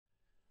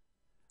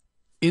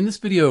In this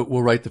video,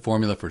 we'll write the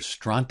formula for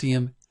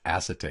strontium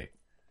acetate.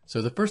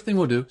 So the first thing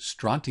we'll do,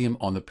 strontium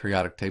on the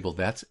periodic table,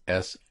 that's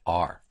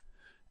Sr.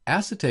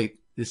 Acetate,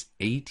 this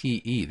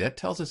ATE, that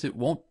tells us it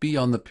won't be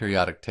on the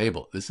periodic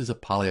table. This is a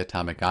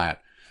polyatomic ion.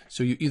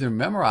 So you either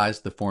memorize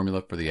the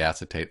formula for the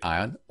acetate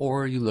ion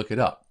or you look it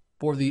up.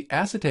 For the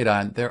acetate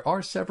ion, there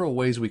are several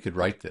ways we could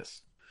write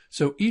this.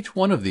 So each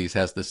one of these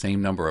has the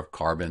same number of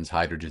carbons,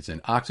 hydrogens,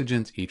 and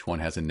oxygens. Each one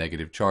has a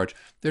negative charge.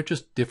 They're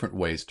just different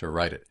ways to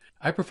write it.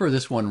 I prefer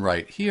this one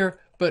right here,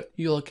 but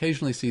you'll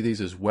occasionally see these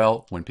as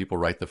well when people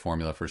write the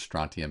formula for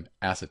strontium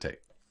acetate.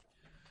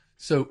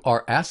 So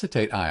our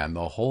acetate ion,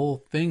 the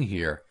whole thing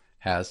here,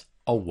 has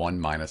a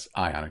 1-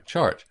 ionic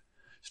charge.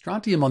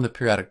 Strontium on the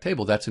periodic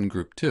table, that's in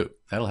group 2.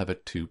 That'll have a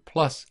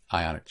 2+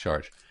 ionic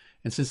charge.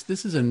 And since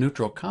this is a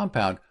neutral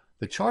compound,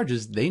 the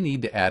charges, they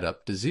need to add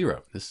up to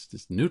 0. This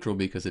is neutral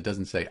because it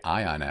doesn't say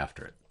ion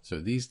after it. So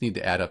these need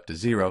to add up to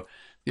 0.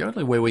 The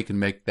only way we can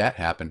make that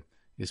happen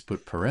is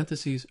put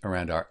parentheses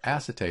around our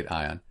acetate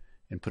ion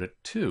and put a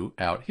 2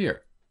 out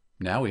here.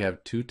 Now we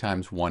have 2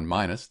 times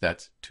 1-,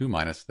 that's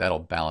 2-. That'll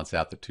balance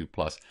out the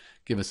 2+,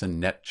 give us a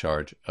net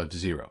charge of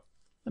 0.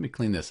 Let me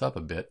clean this up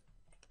a bit.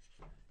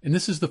 And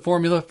this is the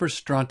formula for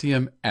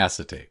strontium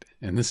acetate.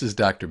 And this is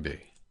Dr. B.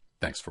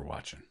 Thanks for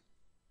watching.